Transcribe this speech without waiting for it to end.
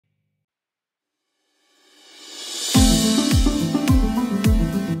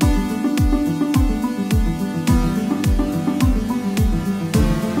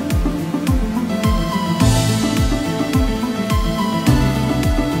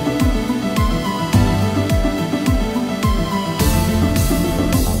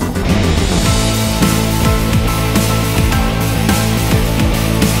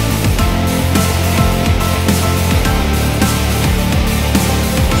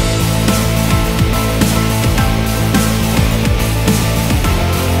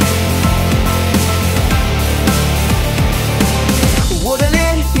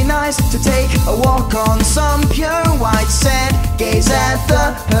walk on some pure white sand, gaze at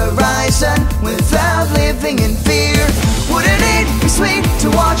the horizon without living in fear. Wouldn't it be sweet to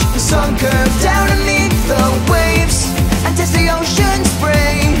watch the sun curve down and meet the waves and taste the ocean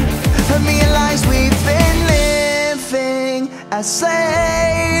spray and realize we've been living as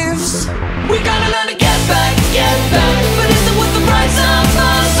slaves? We gotta learn to get back, but is it worth the price of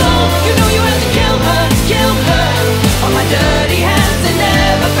our soul? You know you have to kill her, on my dirty hands, they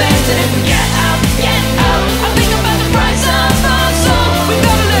never bend. And if we get out, I think about the price of our soul. We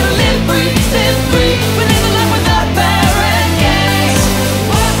gotta let her live free, we live a life without barricades.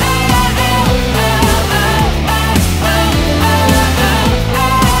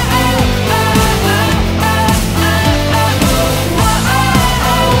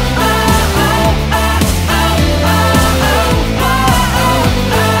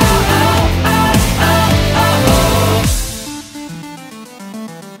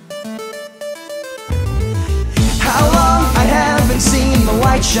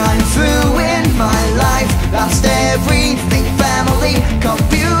 Shine through in my life, lost everything, family,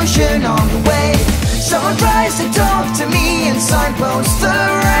 confusion on the way. Someone tries to talk to me and signpost the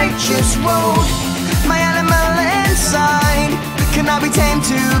righteous road. My animal inside cannot be tamed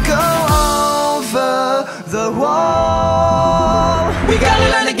to go